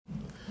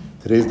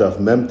Today's daf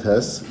Mem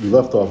Tes. We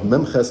left off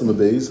Mem Ches and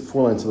Beis,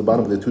 4 lines to the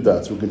bottom of the 2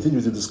 dots. We'll continue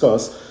to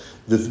discuss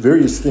the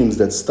various things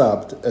that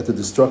stopped at the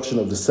destruction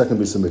of the second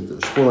Beis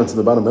Hamikdash. 4 lines to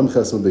the bottom, Mem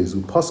Ches and Beis.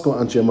 Upasko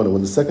Anchi Amana.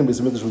 When the second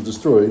Beis Hamikdash was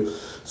destroyed,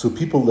 so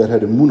people that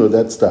had Emunah,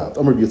 that stopped.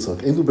 Amar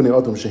Yitzchak, Elu b'nei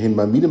Adam shehin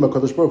ma'aminim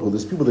HaKadosh Baruch Hu.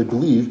 There's people that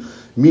believe,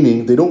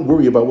 meaning they don't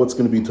worry about what's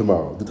going to be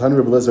tomorrow. The Tanya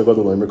Rebbe Lezer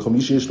Gadol Omer, Kol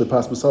Mishi Yesh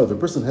Lepas B'Salav. If a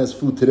person has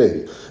food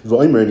today,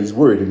 V'Omer, and he's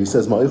worried, and he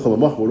says, Ma'eichel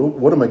Amach,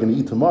 what am I going to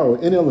eat tomorrow?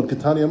 En Elam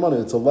Ketani Amana.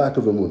 It's a lack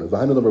of Emunah.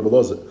 V'Hainu Rebbe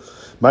Lezer.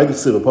 My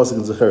Dichsiv, a pasuk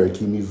in Zechariah,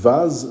 Ki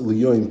mivaz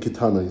liyoim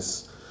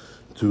ketanis.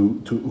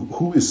 To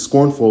who is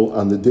scornful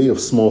on the day of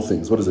small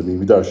things. What does it mean?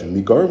 Midarshan.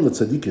 Migarim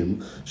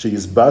letzadikim, she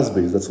is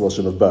bazbeis, that's the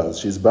lashon of baz.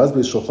 She is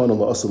bazbeis shochan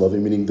ala asalavi,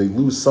 meaning they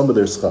lose some of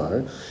their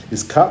schar.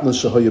 Is katna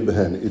shahaya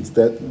behen. It's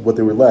that what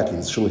they were lacking.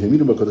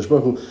 Shalahimidu b'kadosh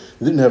baruch Hu,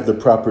 they didn't have the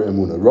proper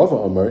emunah. Rava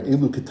Amar,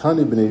 elu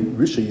ketane b'nei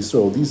risha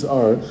Yisrael. These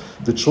are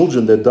the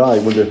children that die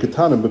when they're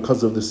ketanim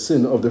because of the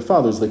sin of their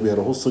fathers. Like we had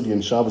a whole sugi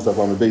in Shabbos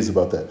Avam Beis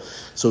about that.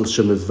 So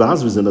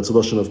shemevazvizin, that's a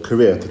lashon of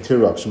kareah, to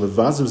tear up.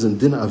 Shemevazvizin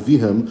din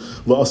avihem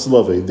la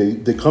asalave.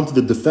 They come to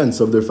the defense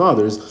of their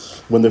fathers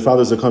when their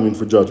fathers are coming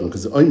for judgment.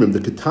 Because the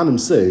Ketanim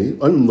say, if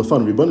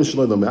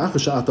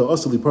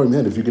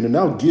you're going to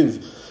now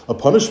give a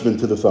punishment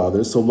to the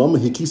fathers, so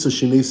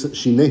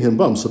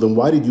then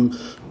why did you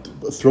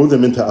throw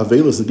them into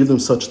Avelis and give them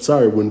such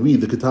tsar when we,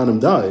 the Ketanim,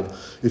 died?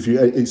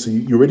 So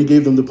you already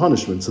gave them the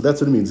punishment. So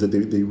that's what it means, that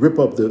they rip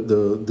up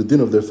the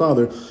din of their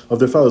fathers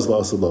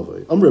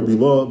la'asalavai. Amr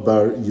Bila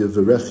bar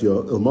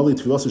Yeverechia ilmali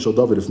tefillah shel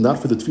David. If not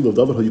for the tefillah of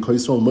David, Hayukay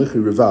Yisrael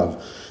Meichi Revav,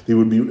 they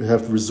would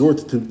have to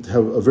resort to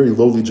have a very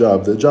lowly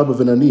job. The job of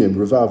an aniyim,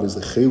 Revav, is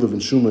the chaylev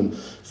and shuman,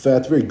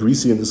 fat, very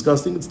greasy and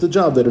disgusting. It's the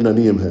job that an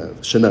aniyim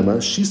have. Shenamar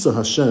Shisa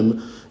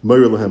Hashem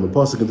Meir Lahem. A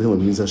pasuk in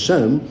Tehillim means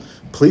Hashem,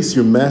 place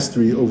your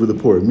mastery over the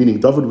poor. Meaning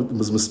David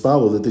was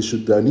mispalo that the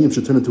aniyim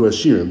should turn into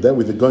ashirim. That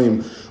way the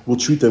goyim will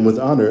treat them with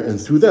honor,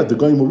 and through that the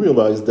goyim will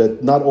realize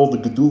that not all the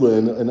gedula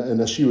and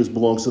ashiras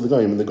belongs to the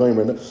goyim, and the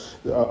goyim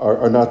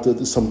are not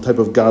some type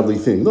of godly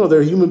thing. No,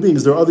 they're human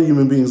beings. There are other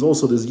human beings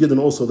also. There's yidden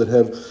also that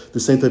have the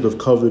same type of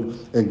kavod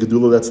and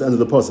gedula. That's the end of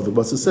the pasuk. The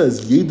pasuk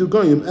says yedu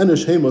goyim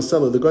enesh hema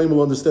sela. The goyim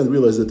will understand,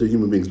 realize that they're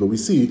human beings. What we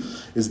see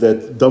is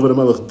that David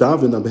HaMelech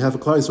davened on behalf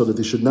of Klal Yisrael that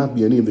they should not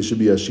be aniyim, they should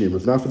be ashirim.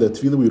 If not for that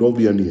tefillah, we'd all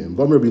be aniyim.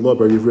 If not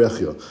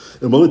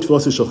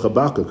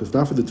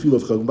for the tefillah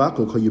of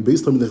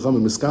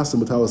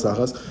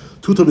Chabakuk,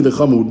 two Talmidei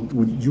Chacham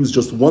would use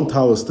just one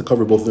talis to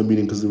cover both of them,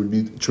 meaning because there would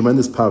be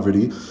tremendous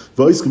poverty.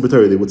 They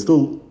would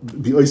still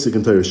be oisik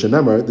in Torah.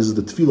 Shenamar, this is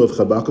the tefillah of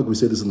Chabakuk. We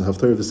say this in the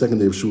Haftarah of the second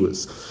day of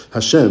Shuas.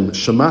 Hashem,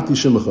 Shamati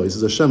Shemacha. He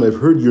says, Hashem, I've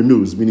heard your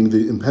news, meaning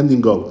the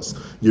impending galus.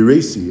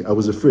 Yeresi, I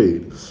was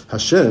afraid.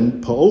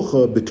 Hashem,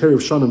 Pa'olcha Bekerev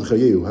Shanim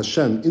Chayehu.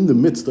 Hashem, in the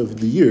midst of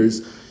the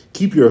years,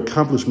 keep your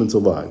accomplishments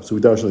alive. So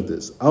we darshan like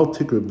this: Al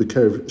tikra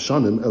b'kerev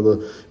shanim ela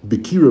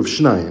b'kirav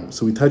shnayim.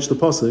 So we touch the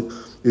pasuk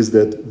is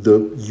that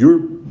your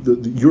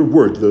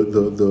work,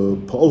 the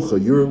pa'olcha,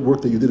 your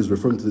work that you did is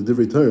referring to the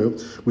divrei Torah,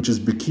 which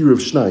is b'kirav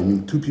shnayim.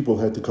 Meaning two people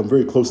had to come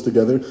very close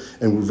together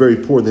and were very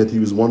poor. They had to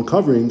use one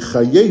covering.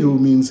 Chayehu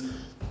means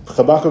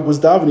Chabakuk was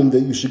davening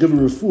that you should give a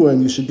refuah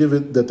and you should give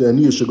it that the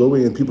aniyah should go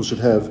away and people should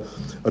have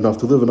enough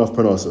to live, enough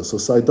parnasa. So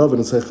Sai David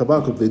and Sai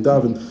Chabakuk, they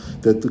daven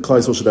that the Klal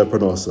Yisrael should have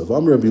parnasa.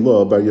 Amr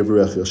Bilah bar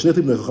Yeverechia.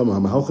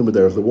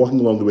 They're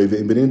walking along the way.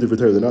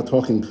 They're not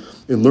talking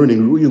in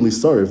learning.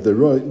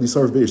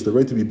 They're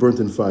right to be burnt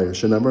in fire.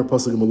 Shenamar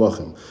pasuk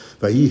malachim.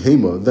 Vahi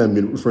hema, them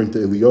referring to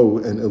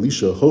Eliyahu and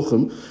Elisha.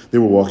 Hochem, they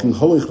were walking.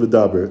 Holech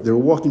v'daber, they were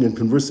walking and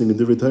conversing in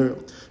divrei Torah.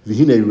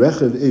 V'hinei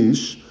rechev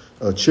eish.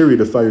 A chariot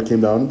of fire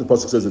came down. The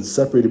pasuk says it's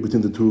separated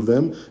between the two of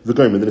them. And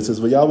then it says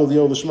V'yal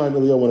Eliyahu l'shemaim.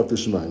 Eliyahu went up to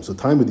Shemaim. So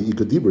time of the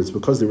Ika Dibur, it's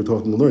because they were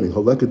talking and learning.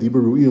 Haleka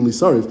Dibur ru'i and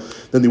lisariv.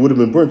 Then they would have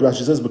been burnt.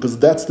 Rashi says because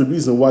that's the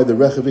reason why the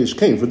Rechav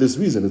came. For this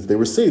reason, they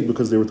were saved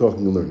because they were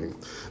talking and learning.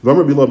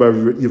 V'amar Bilah bar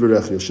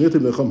Yeverechia.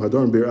 Shnetim necham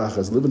hadar be'er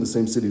achas. Live in the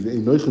same city. They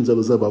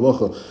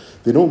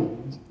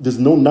don't. There's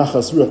no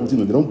nachas ruach between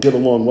them. They don't get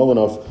along well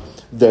enough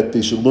that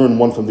they should learn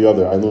one from the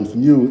other. I learn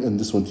from you, and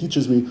this one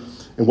teaches me.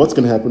 And what's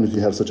going to happen if you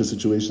have such a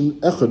situation?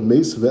 Echad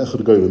meis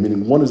ve'echad goyla,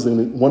 meaning one of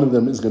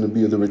them is going to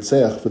be the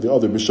ritzeach for the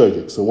other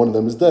b'shogeg. So one of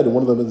them is dead, and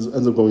one of them ends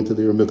up going to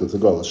the Yermikah, to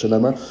Gala.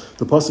 Shenamar,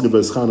 the pasuk of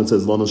Eschan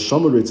says, "Lana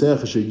shama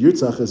ritzeach asher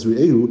yirtzach es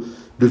re'ehu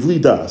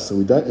b'vli das," and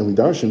we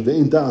darshan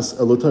ve'in das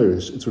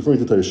elotarish. It's referring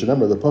to Torah.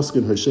 Shenamar, the pasuk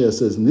in Hosea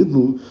says,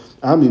 "Nidmu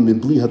ami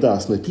mibli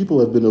hadas." My people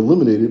have been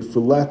eliminated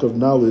for lack of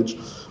knowledge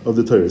of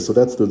the Torah. So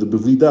that's the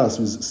b'vli das,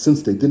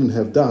 since they didn't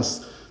have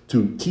das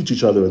to teach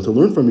each other and to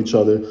learn from each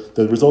other,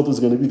 the result is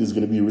going to be there's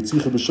going to be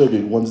ritzicha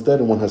b'shogeg, one's dead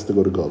and one has to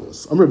go to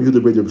galus.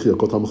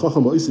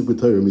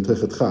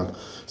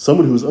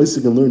 Someone who is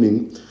oisig and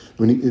learning,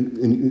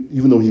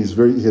 even though he has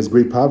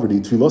great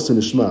poverty, tefillah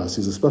nishmas,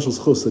 he's a special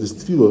schos that his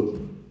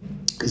tefillah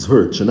is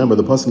heard. Shanamar,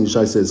 the pasuk in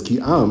Yishai says, Ki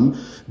am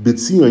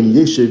b'tzion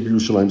yeshev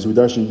b'Yerushalayim. So we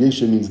darshan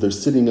yeshev means they're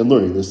sitting and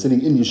learning. They're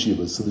sitting in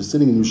yeshivas. So they're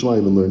sitting in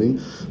Yerushalayim and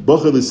learning.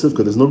 B'achar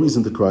l'sivka, there's no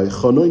reason to cry.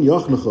 Chanoin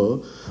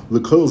yachnecha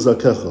l'kol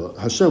zakecha.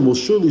 Hashem will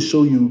surely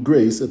show you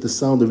grace at the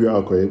sound of your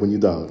outcry when you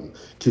daven.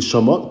 When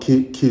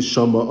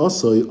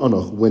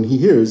he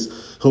hears,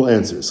 he'll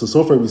answer.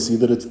 So far we see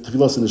that it's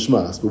tefillas and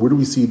nishmas. But where do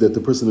we see that the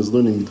person is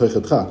learning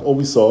mitoich chak? Oh,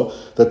 we saw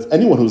that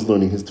anyone who's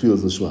learning his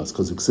tefillas and nishmas.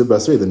 Because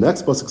the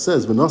next pasuk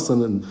says,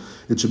 "V'nasan," and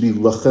it should be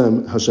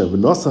lachem Hashem.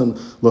 V'nasan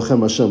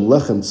lachem Hashem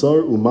lechem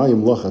tsar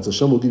umayim lachatz.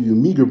 Hashem will give you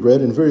meager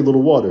bread and very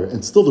little water.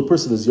 And still the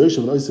person is Yoshev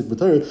and Isaac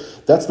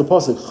b'Torah. That's the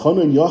pasuk.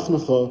 Chanan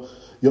yachnecha.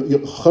 That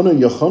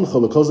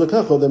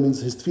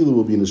means his tefillah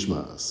will be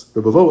nishmas.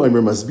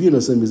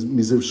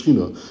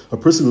 A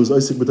person who's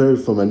Isaac b'Torah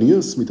from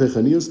Anias, mitech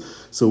Anias,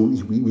 so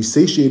we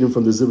satiate him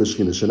from the ziv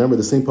shchina. Shanamar,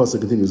 the same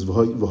pasuk continues.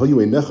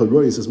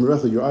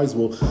 Your eyes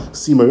will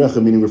see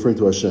marecha, meaning referring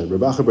to Hashem. The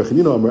pargad,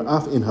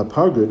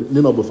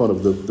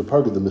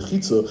 the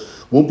mechitza,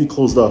 won't be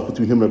closed off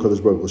between him and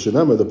Hakadosh Baruch Hu.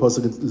 Shanamar, the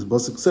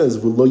pasuk says,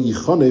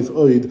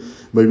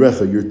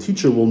 your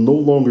teacher will no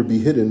longer be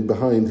hidden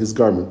behind his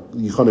garment.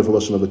 Yichanev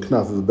halashon of a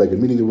knaf of a beggar,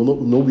 meaning there will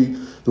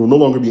no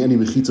longer be any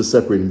mechitza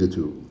separating the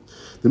two.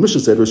 The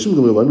Mishnah said,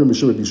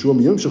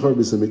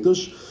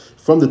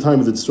 from the time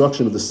of the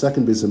destruction of the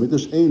second Beis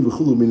Hamikdash,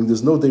 meaning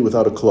there's no day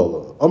without a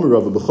klala.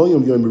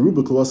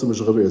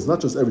 It's not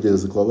just every day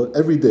there's a klala.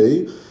 Every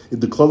day, if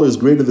the klala is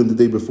greater than the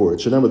day before it.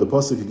 Shanama, the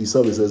pasuk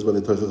Gisav says, in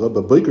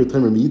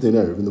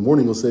the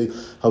morning he'll say,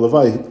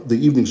 halavai, the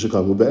evening should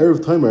come. Be'erev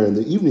Taimar, in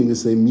the evening they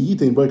say,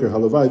 miyitain biker,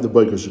 halavai, the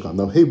biker should come.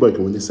 Now, hey biker,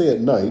 when they say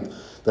at night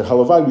that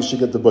halavai we should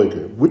get the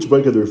biker, which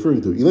biker they're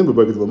referring to?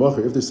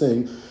 If they're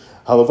saying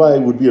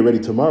halavai would be already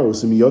tomorrow,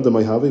 so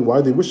why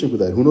are they wishing for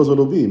that? Who knows what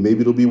it'll be?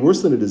 Maybe it'll be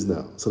worse than it is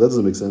now. So that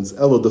doesn't make sense.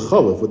 Elo de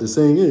chalaf, what they're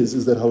saying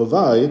is that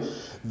halavai,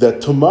 that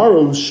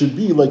tomorrow should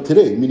be like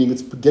today, meaning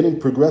it's getting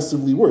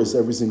progressively worse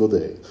every single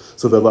day.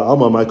 So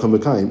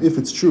that if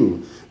it's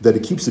true that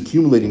it keeps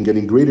accumulating,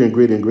 getting greater and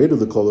greater and greater,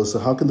 the kala, so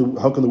how can the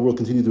world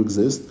continue to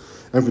exist?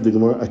 And for the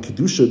Gemara, a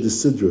kedusha de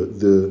sidra,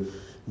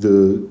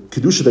 the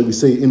kedusha that we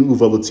say in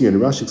Uvalotzi,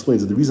 and Rashi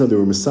explains that the reason they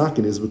were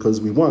misakin is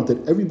because we want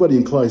that everybody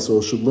in Klal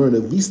Yisrael should learn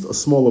at least a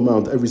small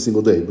amount every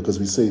single day, because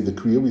we say the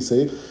Kriya, we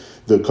say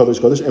the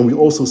Kaddish, and we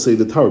also say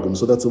the Targum,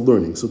 so that's a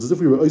learning. So it's as if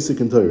we were Isaac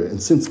and Torah,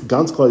 and since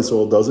Gans Klal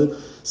Yisrael does it,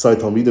 Sai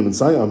Talmidim and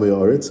Sai Amei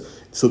Aretz,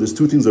 so there's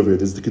two things over here.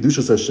 There's the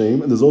Kedushas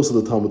Hashem, and there's also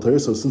the Talmud Torah.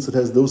 So since it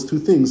has those two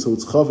things, so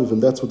it's Chaviv,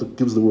 and that's what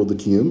gives the world the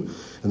Kiyum.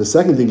 And the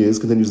second thing is,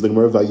 continues the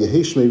Gemara,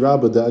 Vayehesh Mei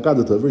Rabbah de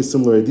Agadata, a very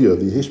similar idea.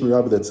 The Yehesh Mei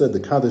Rabbah that said the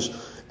Kaddish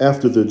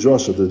after the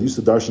drasha, they used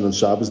to darshan on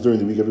Shabbos. During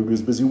the week, everybody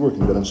was busy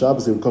working, but on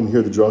Shabbos they would come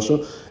hear the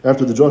drasha.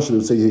 After the drasha, they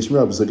would say Yehesh Mei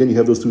Rabbah. So again, you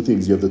have those two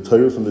things. You have the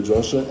Torah from the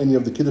drasha, and you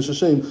have the Kiddush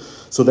Hashem.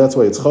 So that's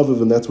why it's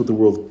Chaviv, and that's what the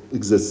world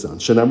exists on.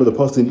 Shanamar, the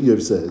pasuk in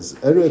Eiv says,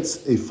 Eretz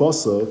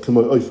Efasa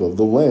K'may Oifel,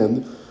 the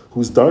land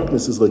whose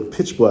darkness is like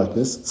pitch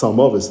blackness,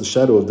 Tzalmavis, the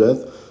shadow of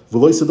death,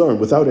 V'loy Sadarim,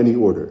 without any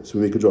order. So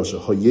we make a drasha.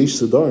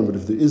 Hayesh Sadarim, but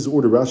if there is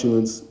order, Rashi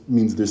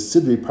means there's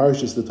Sidrei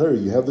Parashas the Torah,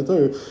 you have the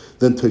Torah,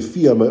 then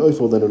Toifia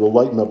Ma'oifel, then it'll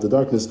lighten up the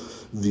darkness.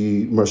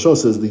 The Marsha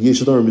says the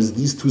Yesh Sadarim is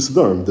these two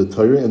Sadarim, the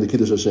Torah and the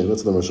Kiddush Hashem.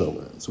 That's the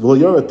Marsha. So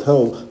V'layara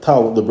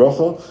tal the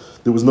bracha,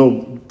 there was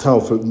no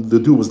tal for, the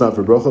dew was not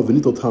for bracha,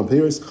 V'nitol tam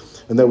peiros,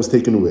 and that was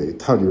taken away.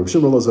 Tanya, Rav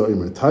Shimon Elazar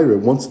Omer, Tyra,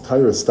 once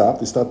Tyra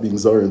stopped, they stopped being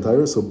Zara and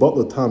Tyra, so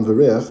Batla tam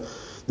v'reach,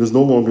 there's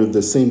no longer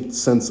the same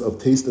sense of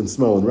taste and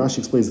smell. And Rashi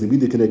explains the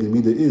midah keneged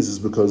midah is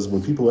because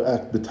when people are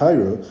at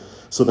b'tayra,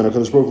 so then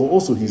HaKadosh Baruch Hu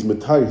also, he's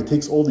metayr, he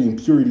takes all the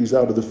impurities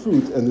out of the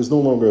fruit, and there's no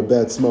longer a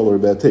bad smell or a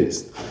bad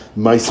taste.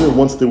 Meiser,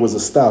 once there was a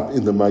stop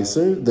in the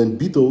meiser, then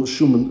bitol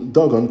shuman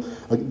dagon,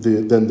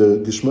 then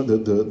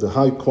the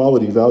high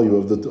quality value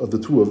of the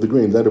two of the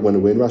grain, that it went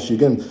away. And Rashi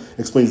again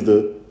explains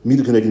the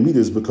midah keneged midah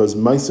is because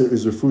meiser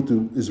is referred to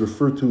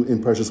in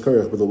Parshas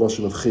Karach with the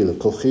lashon of chelev,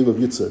 called chelev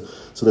yitzer.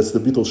 So that's the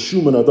bitol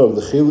shuman adog,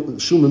 the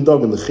shuman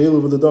dagon, the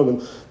chelev of the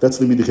dagon. That's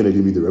the midah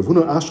keneged midah. Rav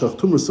Huna Ashrach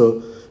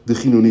Tumrasa the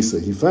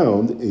Chinunisa. He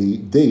found a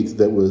date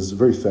that was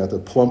very fat, a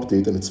plump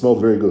date, and it smelled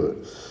very good.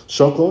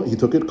 Shakla, he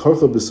took it,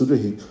 Karcha Besudra,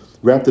 he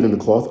wrapped it in a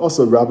cloth.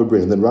 Also Rabba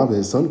brain. Then Rabba,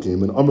 his son,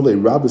 came, and Amalei,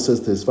 Rabba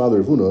says to his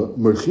father Rav Huna,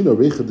 Merchina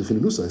Reicha de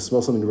Chinunusa, I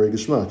smell something very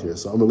geshmak here.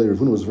 So Amalei, Rav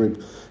Huna was very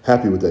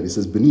happy with that. He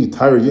says, Beni,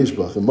 Tyra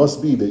Yeshbach, it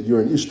must be that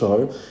you're an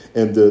Ishtar,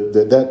 and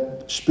that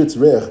Spitz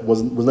Rech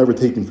was never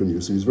taken from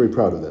you, so he was very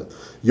proud of that.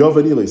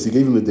 Yavaniles, he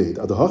gave him the date.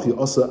 Adahachi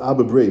Asa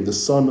Abba Brave, the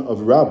son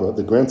of Rabba,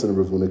 the grandson of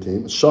Rav Huna,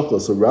 came.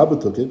 Shakla, so Rabba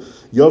took it.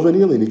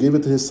 Yavanile, and he gave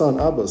it to his son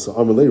Abba. So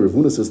Amalei, Rav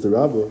Huna says to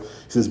Rabba,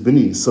 he says,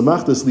 Beni,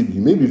 Samachta Sleep,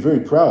 you made me very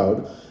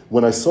proud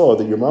when I saw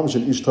that your mamish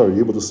and Ishtar, you're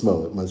able to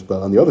smell it.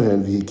 But on the other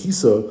hand,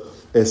 Vihikisa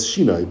as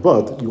Shinai,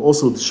 but you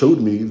also showed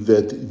me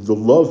that the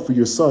love for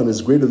your son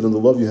is greater than the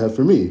love you have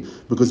for me,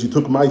 because you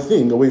took my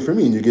thing away from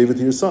me and you gave it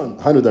to your son.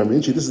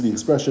 This is the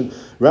expression,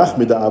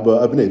 Rachme da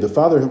Abba Abnei, the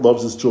father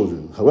loves his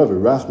children. However,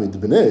 Rachme da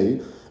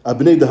Bnei,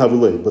 Abnei da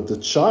Havulei, but the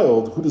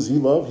child, who does he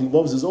love? He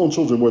loves his own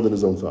children more than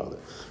his own father.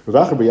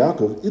 Rav Acher bar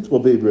Yaakov, Itwa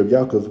Beib Rav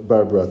Yaakov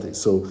bar Barate.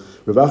 So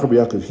Rav Acher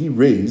bar Yaakov, he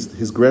raised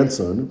his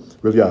grandson,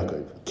 Rav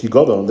Yaakov. Ki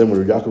Gadol, then when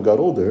Rav Yaakov got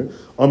older,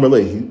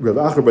 Amarlei, Rav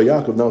Acher bar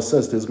Yaakov now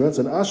says to his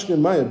grandson, Ashken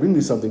Maya, bring me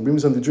something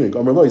to drink.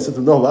 Amarlei, he said to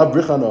him, no, La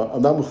Brichana,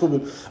 I'm not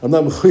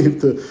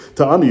mechuyev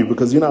to honor you,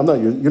 because you're not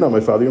my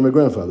father, you're my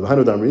grandfather.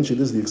 This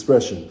is the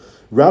expression.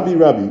 Rabbi,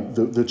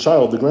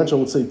 the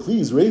grandchild would say,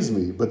 please raise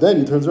me. But then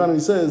he turns around and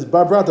he says,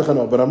 but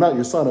I'm not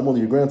your son, I'm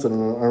only your grandson,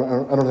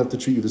 and I don't have to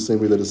treat you the same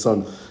way that a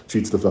son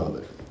treats the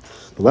father.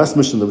 The last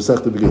mission of the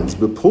Masechta begins.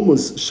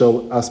 B'pumus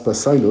shel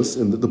Aspasinus,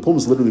 and the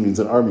pumus literally means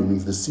an army,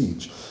 means the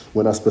siege.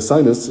 When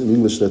Aspasinus, in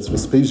English that's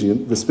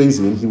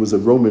Vespasian, he was a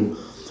Roman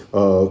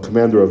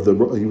commander of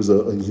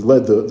he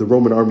led the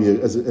Roman army in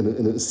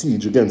a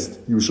siege against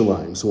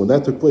Yerushalayim. So when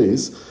that took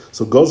place,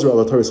 so Gazra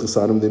ala Taris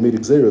Chasanim, they made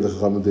Xera, the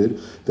Chachamim did,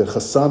 that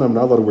Chasanim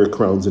not allowed to wear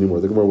crowns anymore.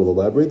 The Gemara will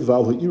elaborate.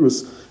 Val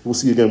ha'irus, we'll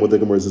see again what the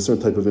Gemara is, a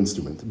certain type of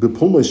instrument.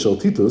 B'pumay shel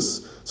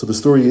Titus, so the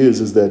story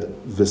is that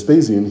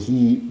Vespasian,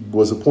 he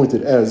was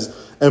appointed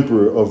as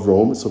emperor of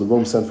Rome, so the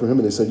Rome sent for him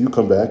and they said, you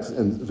come back,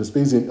 and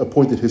Vespasian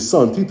appointed his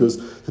son, Titus,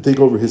 to take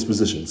over his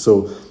position.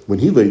 So when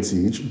he laid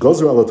siege,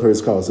 Gazra ala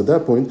Taris Kalas, at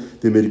that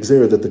point, they made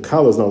Xera that the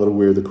Kala is not allowed to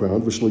wear the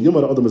crown. Vishlo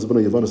Yomar Adam is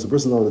B'nai Yavanis, the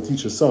person is not allowed to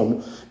teach his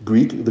son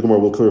Greek. The Gemara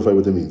will clarify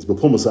what that means. But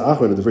Pumasa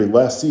Achron, at the very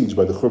last siege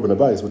by the Churban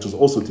Abayis, which is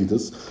also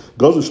Titus,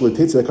 Gazra Shlei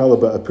Tetzei Kala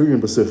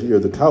Ba'apirion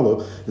B'sechir, the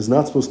Kala is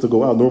not supposed to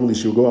go out. Normally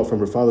she will go out from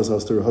her father's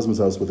house to her husband's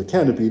house with a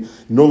canopy. You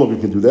no longer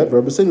can do that.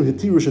 And the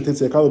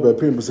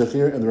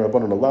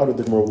Rabbanan allowed it.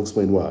 The Gemara will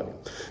explain why.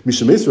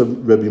 Mishames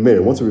Rabbi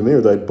Meir, once Rabbi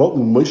Meir died,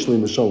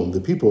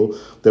 the people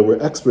that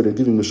were expert at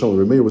giving Mishalim,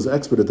 Rabbi Meir was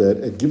expert at that,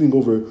 at giving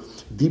over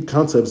deep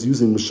concepts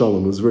using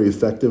Mishalim. It was very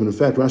effective. And in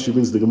fact, Rashi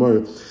brings the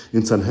Gemara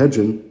in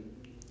Sanhedrin,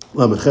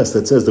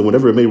 that says that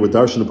whenever Rabbi Meir would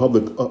darshan in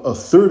public, a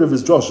third of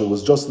his drasha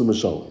was just the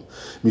Mishalim.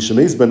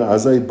 Mishames ben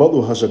Azai,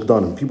 Balu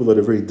Hashakdanim, people that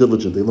are very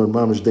diligent, they learn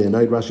Mamish day and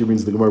night. Rashi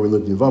brings the Gemara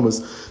in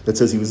Yavamas that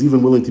says he was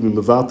even willing to be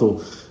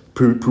Mevatel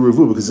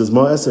Puravu, because it says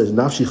Ma'aseh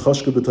Nafshi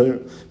Chashka B'Tayr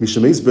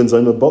Mishames ben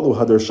Zayna Balu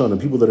Hadarshan,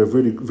 and people that are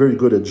very very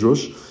good at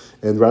drush.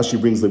 And Rashi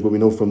brings like what we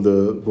know from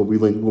what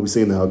we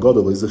say in the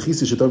Haggadah, like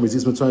Zechisi Shetam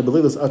Rizis Mitzrayim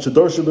B'Leilas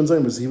Achadarsha ben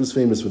Zayim. He was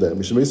famous for that.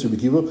 Mishames Rabbi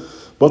Kiva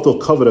Batal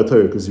Kavod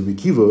Atayr, because Rabbi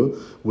Kiva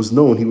was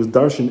known. He was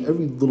darshan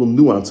every little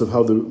nuance of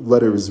how the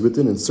letter is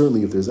written, and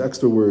certainly if there's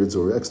extra words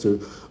or extra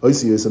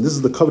oisius, and this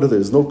is the Kavod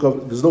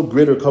Atayr. There's no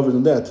greater cover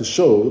than that to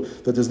show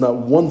that there's not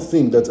one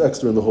thing that's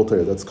extra in the whole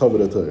Torah. That's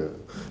Kavod Atayr.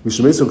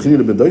 Mishames Rabbi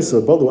Chanina ben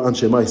Daisa Balu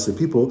Anshe Ma'aseh,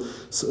 people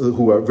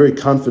who are very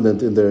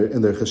confident in their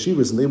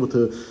chashivas and able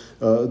to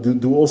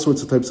do all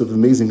sorts of types of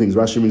amazing things.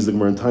 Rashi brings the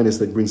Gemara in Tainus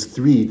that brings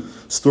 3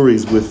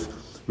 stories with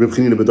Reb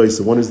Chanina ben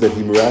Daisa. One is that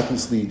he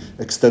miraculously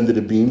extended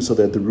a beam so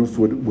that the roof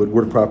would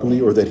work properly,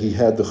 or that he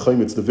had the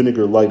chaimitz, the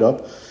vinegar, light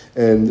up.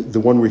 And the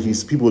one where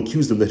people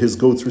accused him that his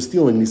goats were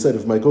stealing, and he said,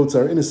 if my goats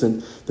are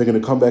innocent, they're going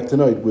to come back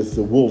tonight with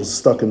the wolves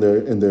stuck in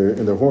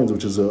their horns,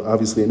 which is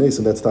obviously an ace,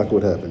 and that's not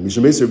what happened.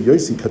 Mishameser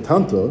B'Yosi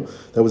Katanta,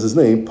 that was his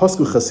name,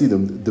 Pasku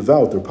Chasidim,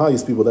 devout or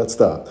pious people, that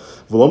stopped.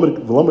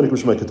 V'lomadik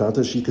Rishmai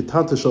Katanta, she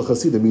Katanta Shal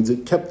Chasidim, means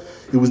it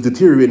was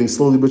deteriorating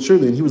slowly but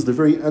surely, and he was the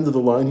very end of the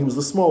line, he was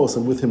the smallest,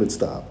 and with him it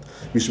stopped.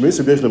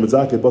 Mishameser B'Yechna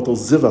Mitzake Batal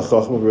Ziva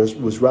Chachma,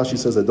 which Rashi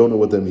says, I don't know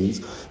what that means.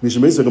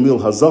 Mishameser Gamliel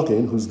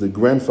Hazaken, who's the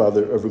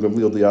grandfather of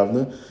Gamliel Diavne,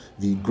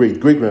 the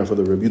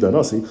great-great-grandfather of Rabbi Yudah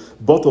Nasi,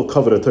 Batal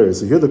Kavod Atayr.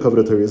 So here the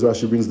Kavod Atayr is,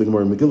 Rashi brings the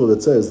Gemara in Megillah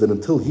that says that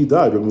until he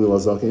died, Rabbi Gamliel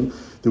Hazaken,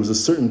 there was a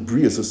certain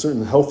brius, a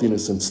certain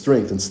healthiness and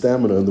strength and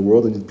stamina in the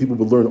world, and people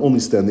would learn only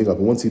standing up.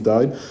 And once he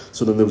died,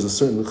 so then there was a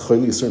certain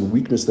chayli, a certain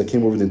weakness that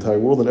came over the entire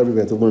world, and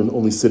everybody had to learn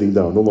only sitting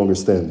down, no longer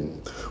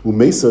standing.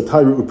 Umesa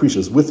Tyra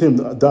Uprecious. With him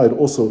died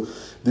also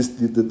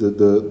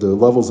the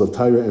levels of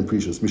Tyra and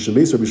Precious.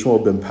 Mishameser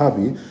Bishmael ben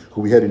Pavi,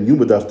 who we had in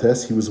Yumadav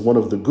Test, he was one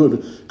of the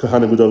good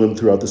Kahanim Gedalim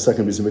throughout the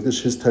second Beis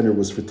Hamikdash. His tenure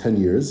was for 10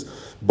 years.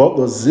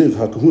 Batla Ziv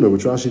HaKahuna,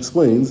 which Rashi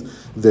explains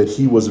that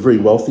he was very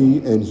wealthy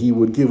and he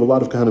would give a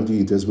lot of Kahanim to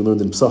eat, as we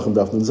learned in Psachim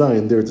Daf Nun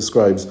Zayin. There it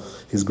describes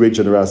his great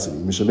generosity.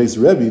 Mishameser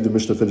Rebbe, the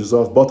Mishnah finishes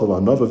off,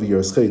 Batala Nava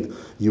V'Yars Chet,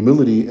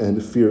 humility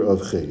and fear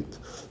of Chet.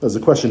 There's a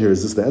question here: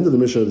 is this the end of the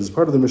Mishnah? This is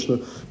part of the Mishnah.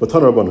 But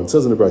Tana Rabbanan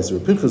says in the Brayser,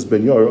 Pinchas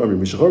ben Yair Amri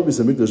Mishachar Beis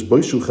Hamikdash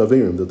Boishu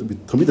Chaverim, that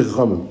Talmidei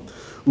Chachamim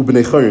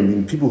U'Bnei Chayim,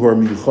 meaning people who are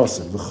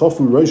miduchasim,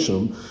 V'chafu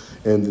Rosham,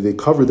 and they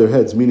cover their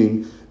heads,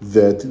 meaning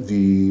that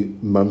the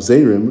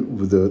mamzerim,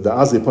 the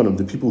azepanim,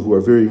 the people who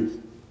are very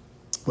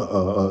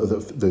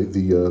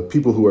the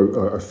people who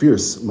are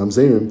fierce,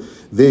 mamzerim,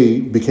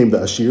 they became the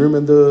ashirim,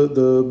 and the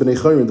bnei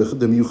chayim,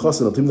 the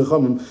miyuchasim, atim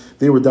nechamim,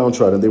 they were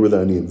downtrodden, they were the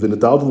aniyim.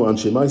 V'nedaldalu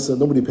anshe ma'isa,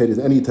 nobody paid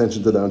any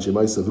attention to the anshe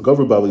ma'isa.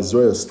 V'gavar bali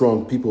zraya,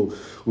 strong people,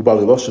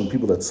 ubali loshim,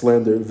 people that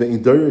slander.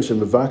 Ve'indarish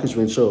and mevakish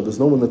ve'inshal. There's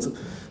no one that's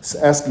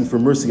asking for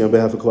mercy on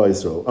behalf of Klal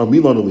Yisrael.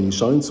 Amilon ali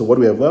yishayin. So what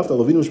do we have left?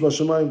 Alavinu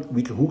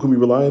shbashamayim. Who can we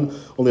rely on?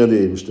 Only on the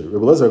Eibishter.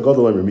 Rebbe Lezer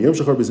Gadol Amir. Miyam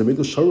shachar beis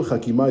hamikdash sharu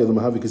chakimai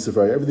l'mahavik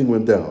yisrael. Everything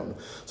went down.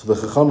 So the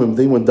Chachamim,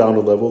 they went down a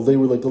level. They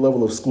were like the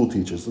level of school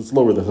teachers. It's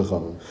lower than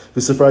Chachamim.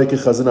 V'sifraya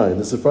kechazanai.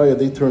 The Sifraya,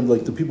 they turned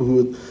like the people who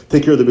would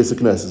take care of the basic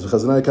knesses.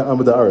 V'chazanai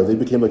ka'amada'ara. They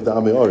became like the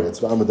Amei Aretz.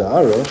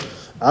 V'amada'ara,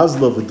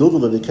 Azla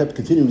v'dildala, they kept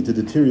continuing to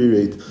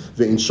deteriorate.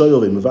 Ve'in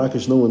shayol,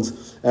 mevakish, no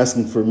one's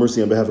asking for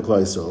mercy on behalf of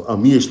Klal Yisrael.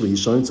 Amiyesh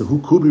lehishayin, so who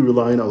could we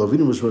rely on?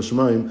 Alavinu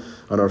Mishmashamayim,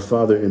 on our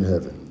Father in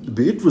heaven.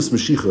 Be'itvus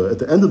Mashiach, at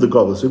the end of the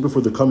Galus, right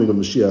before the coming of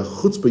Mashiach,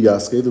 chutzpah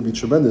yaskeh, there'll be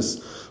tremendous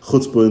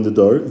chutzpah in the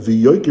dar.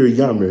 V'yoker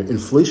yamer,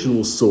 inflation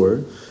will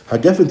soar.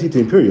 Hagefen tite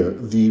imperia,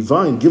 the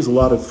vine gives a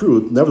lot of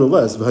fruit,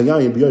 nevertheless,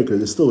 v'hayayin b'yoker,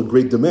 there's still a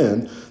great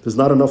demand. There's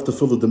not enough to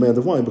fill the demand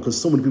of wine because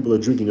so many people are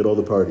drinking at all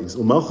the parties.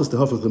 Umalchus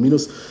tehafach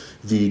l'minus,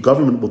 the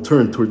government will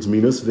turn towards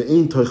minus.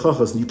 Ve'ein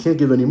toichachas, you can't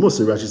give any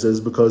mussar, Rashi says,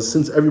 because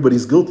since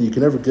everybody's guilty, you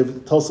can never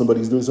tell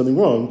somebody he's doing something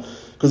wrong,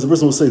 because the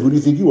person will say, who do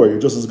you think you are? You're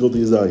just as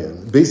guilty as I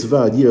am. Beis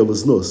vad yer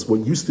l'znus, what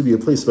used to be a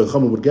place where the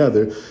Chachamim would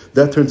gather,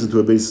 that turns into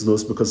a beis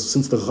znus, because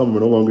since the Chachamim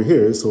are no longer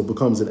here, so it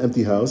becomes an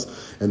empty house,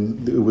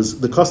 and it was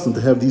the custom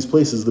to have these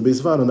places, the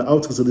beis vad, on the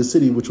outskirts of the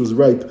city, which was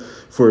ripe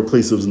for a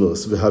place of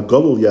znus.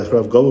 V'hagalul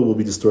yachrav, galul will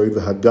be destroyed,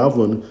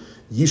 v'hagavlon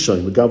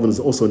Yishain, the Gavlan is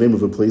also a name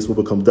of a place, will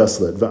become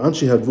desolate. The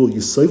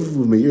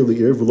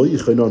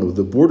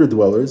border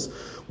dwellers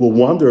will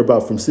wander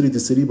about from city to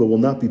city, but will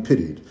not be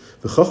pitied.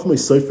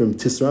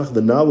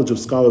 The knowledge of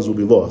scholars will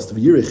be lost.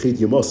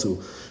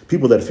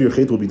 People that fear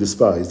Chet will be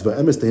despised.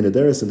 And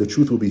the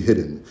truth will be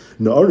hidden.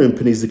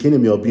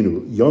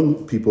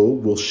 Young people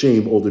will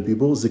shame older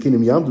people.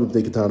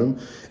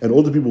 And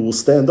older people will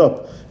stand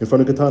up in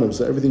front of Ketanim.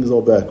 So everything is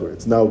all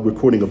backwards. Now we're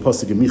quoting a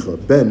pasuk in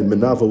Micha. Ben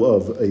menavel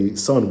of, a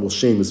son will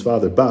shame his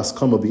father. Bas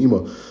kama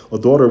be'ima, a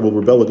daughter will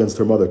rebel against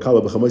her mother.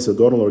 Kala b'chamaisa, a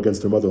daughter-in-law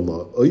against her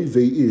mother-in-law. Oy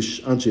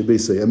ve'ish anshe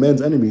beisei, a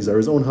man's enemies are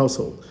his own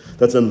household.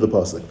 That's the end of the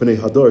pasuk. Pnei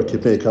hadar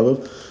kipnei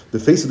kalev, the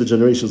face of the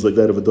generation is like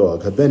that of a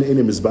dog. Haben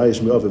inim is bayish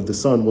me'av, if the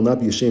son will not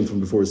be ashamed from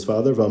before his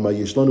father. V'ama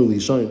yishlanu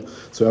li'ishayin.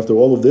 So after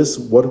all of this,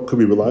 what could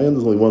we rely on?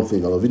 There's only one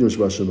thing. Alavidim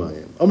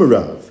sh'vashamayim.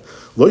 Amarav.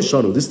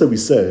 Loishanu, this that we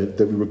said,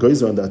 that we were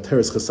geyser on the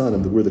Ateres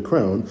Chasanim, that we're the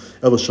crown,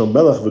 Elasham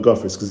Melech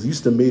v'gafres, because they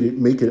used to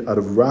make it out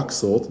of rock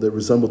salt that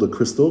resembled a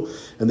crystal,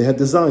 and they had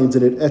designs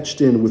in it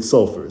etched in with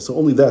sulfur. So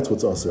only that's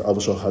what's aser.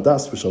 Avashal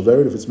hadas v'shal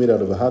vered, if it's made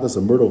out of a hadas,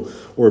 a myrtle,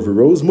 or of a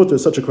rose, mutter,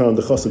 such a crown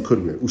the chasan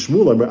could wear.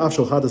 Ushmul amar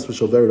avshal hadas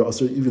v'shal vered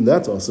aser, even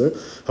that's aser.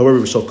 However,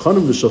 v'shal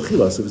kanim v'shal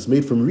chilas, if it's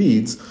made from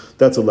reeds,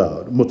 that's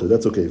allowed. Mutter,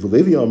 that's okay.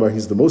 V'levi amar,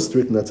 he's the most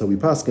strict, and that's how we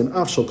paskin.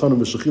 Avshal kanim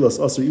v'shal chilas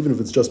aser, even if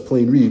it's just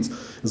plain reeds,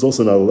 is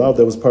also not allowed.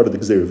 That was part of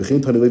the Gzeira.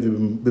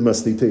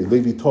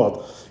 Levi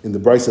taught in the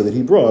brisa that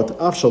he brought,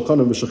 Afshal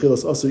kanam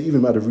v'shachilas aser,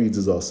 even out of reeds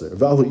is aser.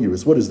 V'alu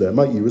iris, what is that?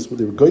 My iris,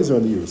 they were geyser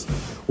on the iris.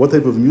 What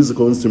type of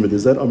musical instrument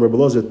is that? Amar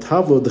Belazar,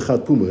 tavlo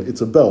dechat puma. It's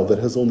a bell that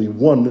has only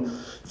one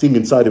thing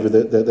inside of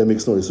it that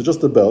makes noise. So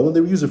just a bell, and they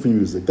would use it for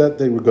music. That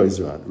they were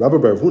geyser on. Rabbi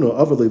Baravuna,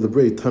 avalei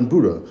lebrei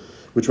tanbura,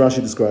 which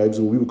Rashi describes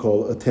what we would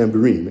call a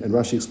tambourine. And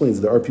Rashi explains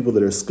there are people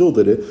that are skilled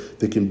at it,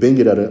 they can bang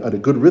it at a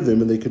good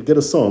rhythm, and they could get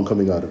a song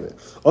coming out of it.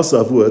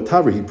 Asa avua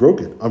taver, he broke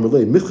it.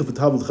 Amrlei michlev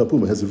tavul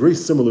chapuma has a very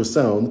similar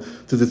sound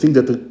to the thing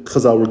that the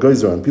Chazal were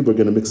geyser on. People are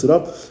going to mix it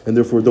up, and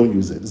therefore don't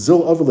use it.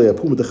 Zil avalei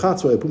apuma de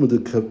chatzva apuma de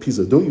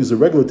kapiza. Don't use a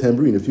regular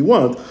tambourine. If you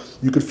want,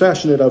 you could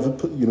fashion it out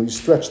of, you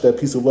stretch that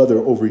piece of leather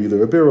over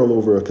either a barrel,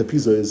 over a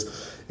kapiza is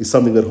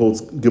something that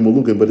holds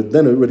gimulugin, but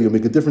then already will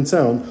make a different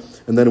sound,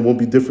 and then it won't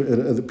be different,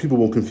 and people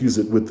won't confuse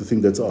it with the thing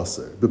that's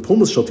aser. The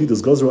pulmas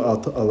shaltitas gazra al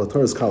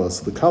ataras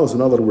kalas. The kalas are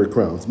not allowed to wear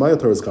crowns. My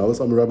ataras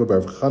kalas, Amar Rabba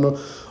Bar Chana,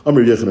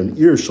 Amar Yechanan,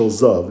 ear shal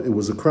zav. It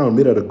was a crown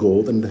made out of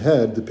gold, and it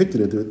had depicted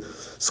into it,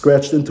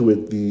 scratched into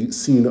it, the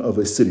scene of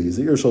a city.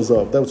 The ear shal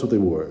zav. That's what they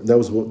wore.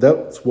 That's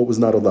what was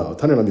not allowed.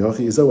 Tanan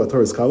Amihachi is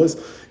ataras kalas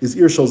is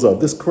ear shal zav.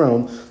 This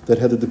crown that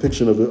had the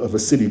depiction of a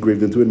city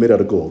engraved into it, made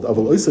out of gold.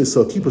 Aval oisay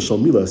sa kipa shal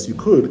milas. You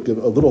could give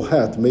a little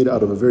hat made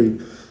out of a very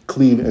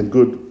clean and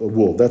good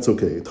wool. That's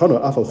okay. Tana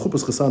afal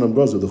chupas chasanam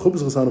gazer. The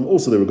chupas chasanam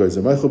also they were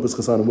geyser. My chupas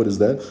chasanam, what is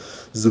that?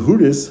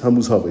 Zahuris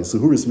hamuzhaves.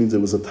 Zahuris means it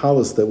was a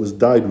talus that was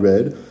dyed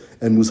red,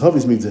 and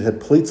muzhaves means it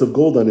had plates of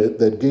gold on it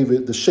that gave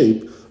it the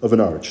shape of an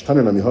arch.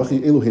 Tanan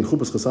amihachi elohin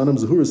chupas chasanam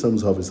zahuris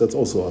hamuzhaves. That's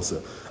also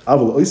asa.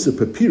 Aval oisa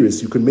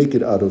papyrus. You can make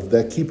it out of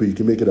that keeper. You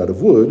can make it out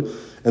of wood.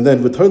 And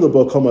then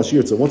v'toilaba kol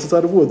mashirtza. Once it's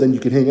out of wood, then you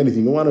can hang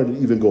anything you want on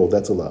it, even gold.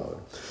 That's allowed.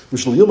 They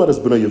were guys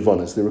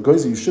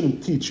that you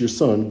shouldn't teach your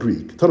son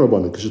Greek. When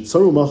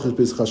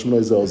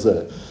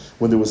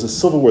there was a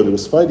civil war, there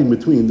was fighting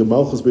between the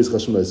Malchus Beis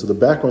Chashmonai. So the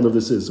background of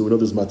this is, so we know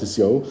there's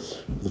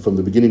Matisyahu, from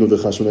the beginning of the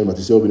Chashmonai,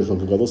 Matisyahu ben Echon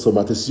Gadol. So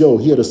Matisyahu,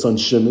 he had a son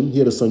Shimon, he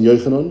had a son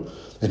Yochanan,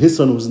 and his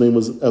son, whose name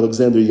was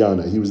Alexander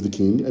Yana, he was the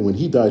king. And when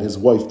he died, his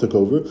wife took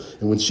over.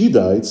 And when she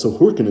died, so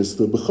Hyrcanus,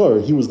 the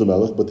Bechar, he was the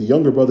Melech, but the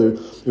younger brother,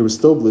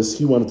 Aristobulus,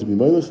 he wanted to be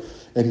Melech,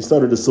 and he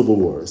started a civil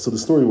war. So the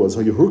story was,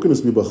 how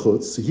Hyrcanus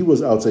mibachutz, so he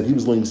was outside, he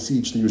was laying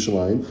siege to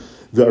Yerushalayim,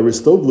 the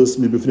Aristobulus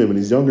mibifnim, and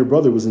his younger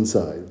brother was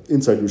inside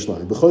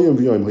Yerushalayim.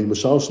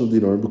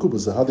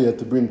 So how they had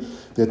to bring,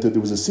 there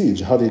was a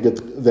siege, how they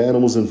get the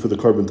animals in for the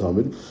carbon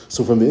tamid.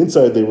 So from the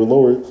inside, they would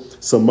lower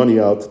some money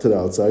out to the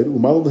outside,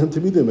 and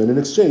in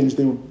exchange,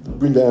 they would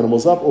bring the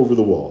animals up over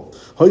the wall.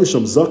 There was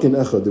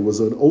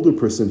an older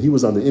person, he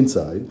was on the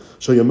inside.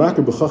 The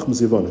Chacham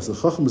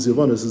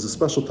Zivanis is a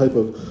special type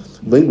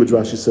of language,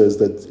 Rashi says,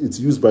 that it's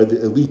used by the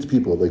elite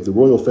people, like the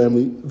royal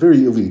family,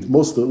 very elite.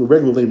 Most of the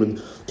regular layman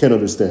can't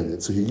understand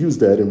it. So he used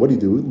that, and what did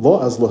he do?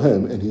 Law as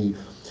lahem, and he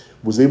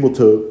was able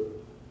to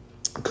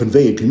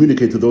convey and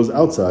communicate to those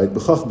outside.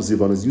 B'chach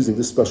b'zivan is using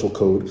this special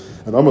code.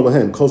 And Amar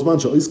lahem, kolzman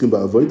sha'iskim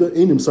ba'avoida,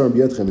 einim sarim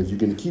b'yedchem. If you're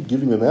going to keep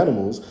giving them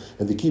animals,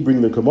 and they keep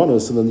bringing their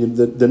kamanas, and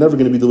then they're never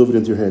going to be delivered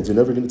into your hands.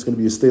 It's going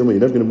to be a stalemate.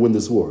 You're never going to win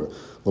this war.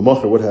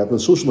 Lamachar, what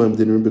happens? Shulshalayim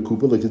dinner in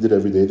Bekupa, like they did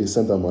every day. They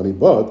sent out money,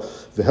 but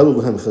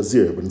v'helu lahem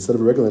chazir. But instead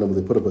of a regular animal,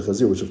 they put up a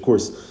chazir, which of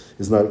course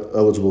is not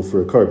eligible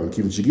for a carbon.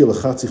 Kivin shigil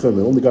lachatzi chayim.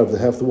 It only got up to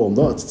half the wall.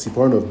 No, it's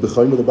tziparna of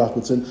b'chayim of the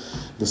bachbutzin.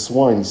 The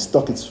swine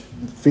stuck its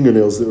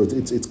fingernails, or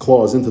its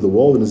claws into the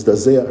wall, and it's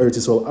dazeya eretz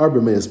yisrael arba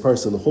me'as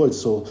parsa, and the whole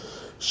Eretz Yisrael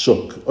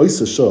shook.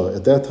 Oisa shah.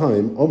 At that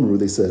time, Amru,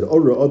 they said,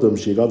 Ora adam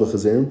she'egad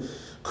l'chazerim.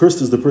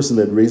 Cursed is the person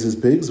that raises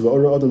pigs.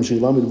 V'ora adam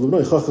she'lamid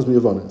l'vnoi chachas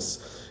mi'yavanis.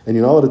 And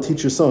you're not allowed to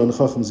teach your son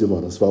Chachams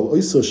Yavanas. Val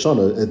Oisa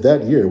Shana, at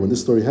that year, when this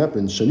story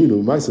happened,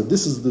 Shaninu, Maisa,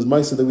 this is the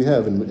Maisa that we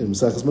have in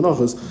Mesachas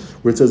Menachos,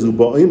 where it says, the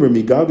barley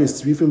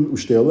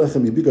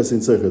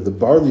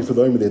for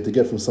the Omer they had to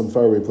get from some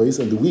faraway place,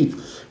 and the wheat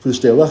for the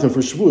Shtei Alechem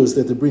for Shavuos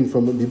they had to bring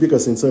from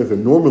Mibikas in Tzarech.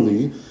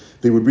 Normally,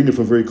 they would bring it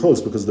from very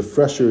close, because the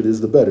fresher it is,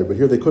 the better. But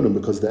here they couldn't,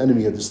 because the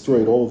enemy had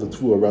destroyed all of the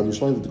Tvua around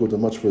Yerushalayim to go to a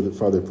much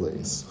farther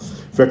place.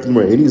 In fact, the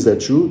Gemara, is that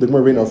true? The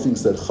Gemara right now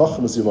thinks that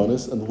Chachmas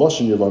Yavanis and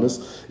Lashon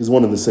Yavanis is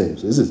one and the same.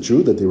 So is it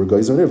true that they were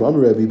guys on there? Amar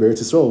Rabbi Be'eretz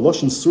Yisrael,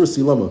 Lashon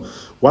Sursi Lama.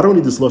 Why do we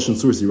need this Lashon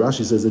Sursi?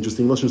 Rashi says,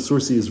 interesting, Lashon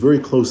Sursi is very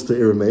close to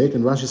Aramaic,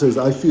 and Rashi says,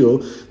 I feel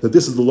that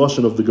this is the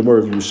Lashon of the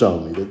Gemara of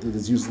Yerushalmi, that it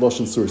is used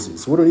Lashon Sursi.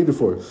 So what do I need it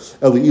for?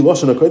 Eli,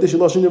 Lashon HaKodesh,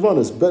 Lashon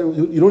Yavanis.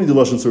 You don't need the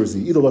Lashon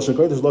Sursi. Either Lashon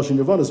HaKodesh, Lashon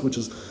Yavanis, which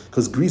is,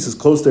 because Greece is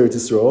close to Eretz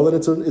Yisrael, and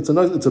it's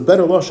a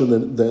better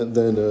Lashon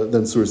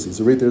than Sursi.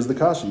 So right there's the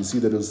Kashi. You see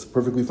that it's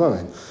perfectly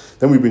fine.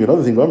 Then we bring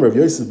another thing. Rav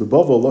Yosef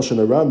Bebavo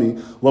Lashon Arami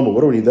Lama. What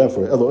do we need that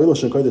for? Elo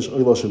Lashon Kodesh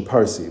Lashon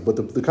Parsi. But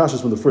the Kashi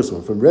is from the first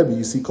one. From Rebbe,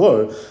 you see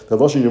clear that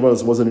Lashon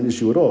Yavanas wasn't an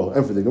issue at all.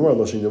 And for the Gemara,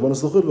 Lashon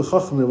Yavanas L'chud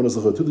v'Chacham Yavanas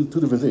L'chud. Two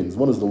different things.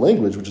 One is the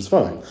language, which is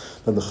fine.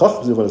 Then the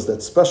Chacham Yavanas,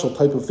 that special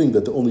type of thing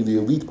that only the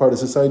elite part of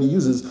society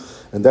uses,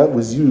 and that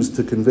was used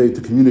to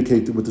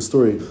communicate with the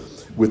story,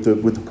 with the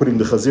putting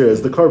the chazir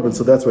as the carbon.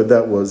 So that's why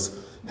that was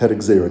had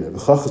exer in it.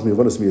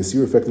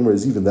 Effectively,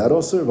 is even that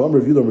also.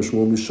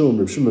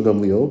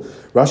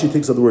 Rashi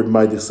takes out the word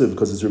my dechsiv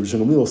because it's Rabbi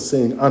Shimon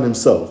saying on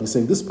himself. He's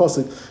saying this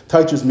pasuk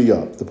touches me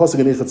up. The pasuk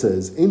in Echat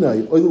says,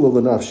 "Einai oilu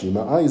l'nafshi."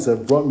 My eyes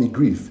have brought me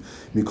grief.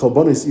 Mikol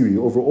banis iri,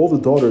 over all the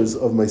daughters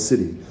of my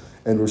city.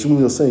 And Rosh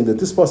Hashanah is saying that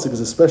this pasuk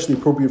is especially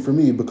appropriate for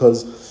me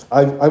because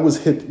I was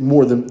hit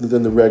more than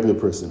the regular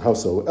person. How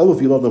so?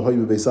 1,000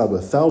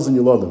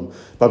 Yeladim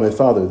by my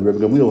father, the Rebbe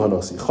Gamliel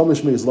Hanasi.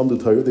 Chamish meis lamdu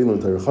Torah, they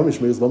learn Torah. Chamish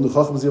meis lamdu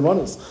Chachmas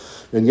Yavanas.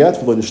 And yet,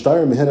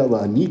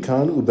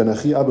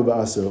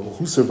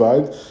 who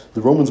survived?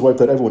 The Romans wiped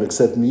out everyone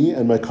except me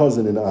and my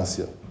cousin in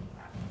Asya.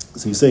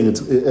 So he's saying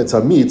it's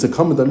on me, it's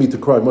incumbent on me to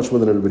cry much more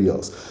than everybody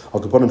else. Al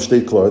Kapanim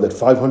state klar that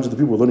 500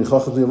 people were learning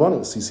Chacham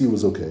Yavanis. You see, it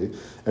was okay.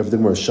 And for the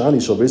Gemara, Shani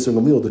shall base on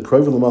Gamil, the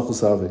Krayv and the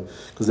Malchus Ave,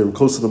 because they were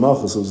close to the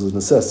Malchus, so it was a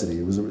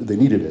necessity. They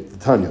needed it. The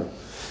Tanya.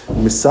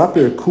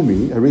 Misaper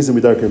Kumi, I raise him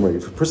with dark Emari.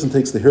 If a person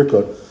takes the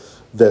haircut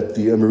that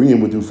the Emirim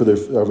would do for their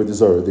Avodah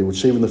Zarah, they would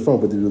shave in the front,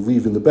 but they would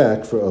leave in the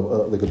back for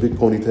like a big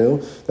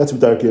ponytail. That's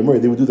with Darkei Amori.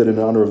 They would do that in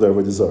honor of their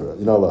Avodah Zarah.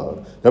 You're not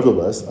allowed.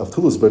 Nevertheless,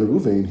 Avtulus ben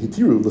Ruvain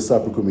hitiru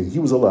l'saper kumi. He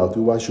was allowed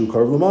to. Why should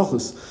carve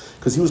l'malchus?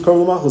 Because he was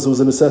carving l'malchus. It was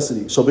a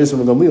necessity. Shalbeis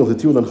ben Gamliel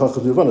hitiru l'an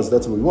chacham nivanas.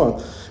 That's what we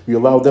want. We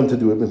allow them to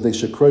do it, but they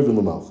should carve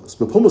l'malchus.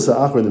 But Pulmus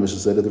ha'achar, the Mishnah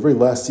said, at the very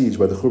last siege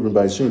by the Churban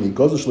Bayis Sheni,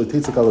 gazush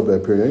le'tetzak ala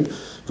be'apiryin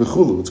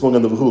v'chulu. It's going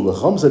on the v'chulu.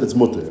 The Chum said it's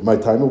mutter. My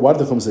timer. Why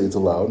did the Chum say it's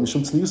allowed?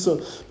 Mishum tzniusa.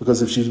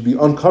 Because if she would be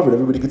uncovered,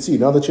 everybody could see.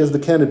 Now that she has the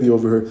canopy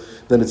over her,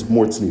 then it's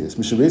more tznius.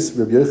 Mishaves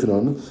Rabbi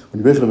Yochanan,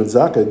 when Rabbi Yochanan ben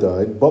Zakkai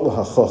died, Batla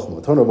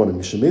ha'chachma. Tanarbanim.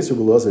 Mishaves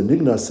Rabbi Elazar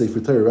Nignas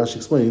Sefer Torah. Rashi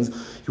explains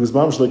he was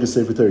mamish like a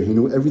Sefer Torah. He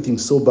knew everything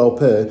so bal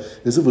peh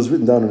as if it was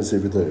written down in a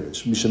Sefer Torah.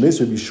 Mishaves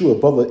Rabbi Yeshua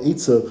Batla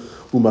Eitza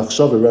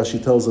Umachshava. Rashi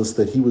tells us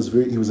that he was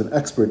an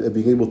expert at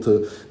being able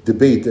to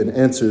debate and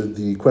answer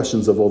the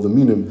questions of all the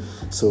minim.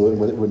 So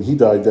when he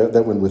died,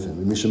 that went with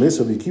him. Mishaves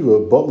Rabbi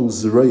Akiva Batlu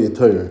Zerayeh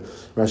Torah.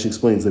 Rashi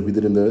explains that we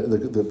did in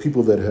the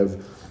people that have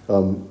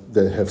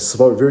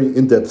svara, very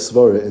in-depth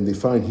svara, and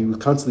he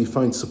would constantly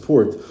find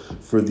support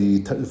for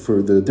the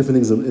different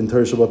things in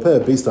Torah Shabbat Peh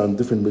based on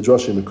different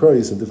midrashim and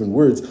kriyos and different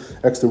words,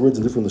 extra words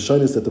and different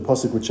lashonos that the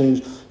pasuk would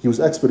change. He was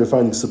expert at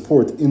finding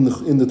support in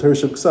the Torah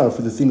Shabbat Ksav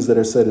for the things that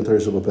are said in Torah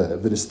Shabbat Peh.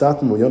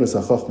 V'nistatim moyanis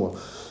ha'chachma,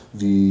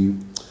 the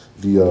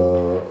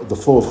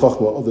flow of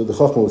Chachma, the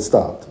Chachma was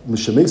stopped.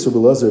 Mishameis Rabbi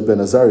Elazar ben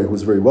Azari, who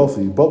was very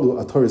wealthy, Batlu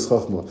Ataris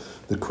Chachma,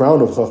 the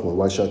crown of Chachma.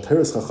 Why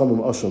Shataris Chachamim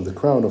Ashram, the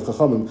crown of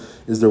Chachamim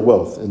is their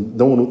wealth, and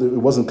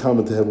it wasn't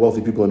common to have wealthy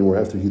people anymore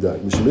after he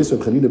died. Mishameis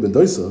Rabbi Chanina ben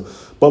Doisa,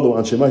 Batlu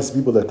Anshemais,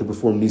 people that could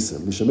perform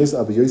Nisim. Mishameis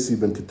Abba Yosi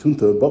ben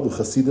Ketunta, Batlu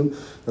Chasidim,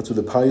 that's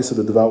where the pious or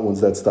the devout ones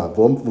that stopped.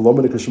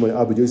 V'lomenik Hashemai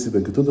Abba Yosi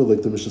ben Ketunta,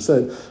 like the Mishnah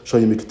said,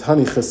 Shayim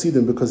Miktani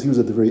Chasidim, because he was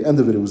at the very end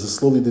of it, it was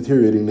slowly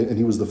deteriorating, and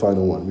he was the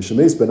final one.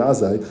 Mishameis ben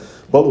Azai,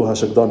 Balu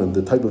Hashagdanim,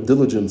 the type of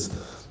diligence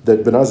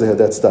that Ben Azai had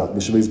that stop.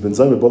 Mishemes Ben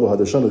Zayim Bolo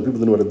Hadashana, the people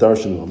didn't know what a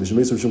darshan was.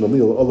 Mishemes Rishon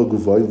Gamliel, Allah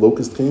Guvay,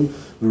 locust came,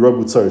 we rubbed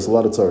with tzaris, a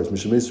lot of tzaris.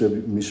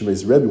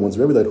 Mishemes Rebbe, once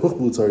Rebbe that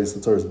Huchblu tzaris, the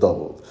tzaris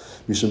doubled.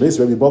 Mishemes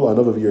Rebbe Bala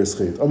Anava V'yer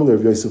Schet. Amalei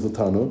Rav Yosef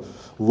Latano,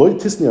 Loy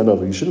Tisni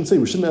Anava. You shouldn't say,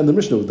 we shouldn't end the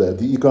Mishnah with that.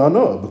 The Ika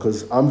Ana,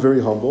 because I'm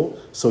very humble,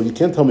 so you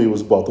can't tell me it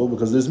was bottle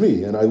because there's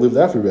me, and I lived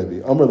after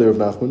Rebbe. Amalei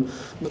Rav Nachman,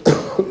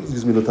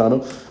 excuse me,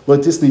 Latano, Loy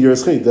Tisni Yer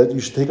Schet, that you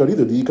should take out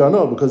either the Ika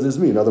Ana, because there's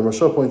me. Now the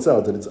Rasha points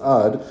out that it's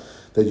odd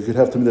that you could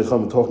have Talmidei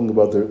Chacham talking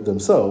about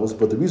themselves,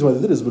 but the reason why they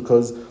did is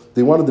because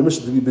they wanted the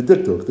Mishnah to be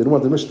bediktuk. They didn't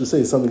want the Mishnah to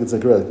say something that's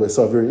incorrect. I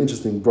saw a very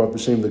interesting, brought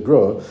b'shem the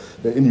Gra,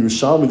 that in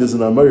Yerushalmi there's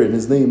an Amar, and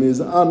his name is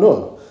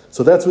Ano.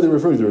 So that's what they're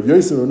referring to. Rav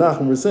Yosef and Rav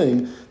Nachman were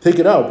saying, take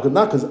it out,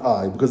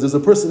 because there's a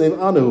person named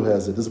Ana who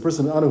has it. There's a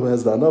person Ana who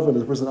has the Anav, and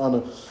there's a person Ana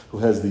who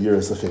has the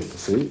Yeres Achet.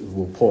 See,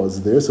 we'll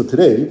pause there. So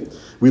today,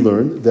 we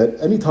learned that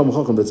any Talmid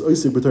Chacham that's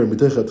Oisei B'Torah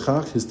Mitechat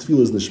Chach, his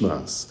tefillah is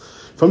Nishmas.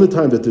 From the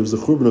time that there was the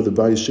Churban of the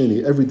Bayis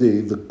Sheni, every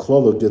day the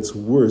klala gets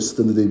worse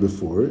than the day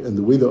before, and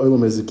the way the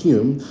Olam has a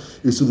kiyum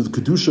is through the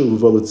Kedusha of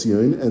Uvalat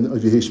Tzion and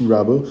of Yeheshim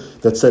Rabbah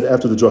that's said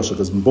after the drasha,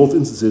 because in both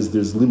instances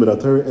there's Limud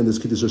Atar and there's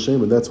Kiddush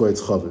Hashem, and that's why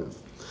it's Chaviv.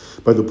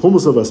 By the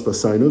Pulmus of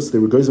Aspasainos, they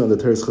were going on the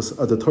Torah's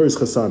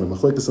Chasana,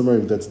 Machlekes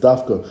Amarim, that's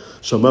Dafka,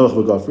 Shamelach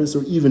V'Gafris,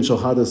 or even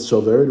Shalhadas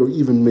Shalvered, or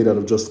even made out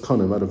of just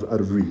Kanim, out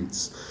of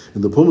reeds.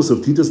 In the Pulmus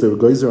of Titus, they were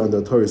geyser on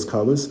the Torah's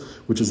Kalis,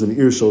 which is an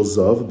Ir Shal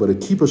Zav, but a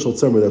Kippah Shal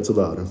Tzemer that's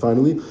allowed. And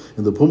finally,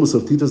 in the Pulmus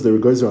of Titus, they were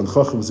geyser on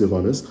Chacham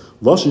Yavanis,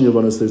 Lashon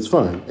Yavanis, that's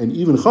fine. And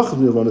even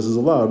Chacham Yavanis is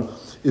allowed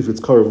if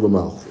it's Karav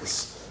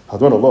L'Malchus.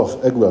 Hadron Allah,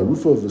 Egla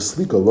Rufa,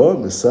 V'Slika La,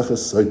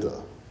 Meseches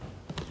Sotah.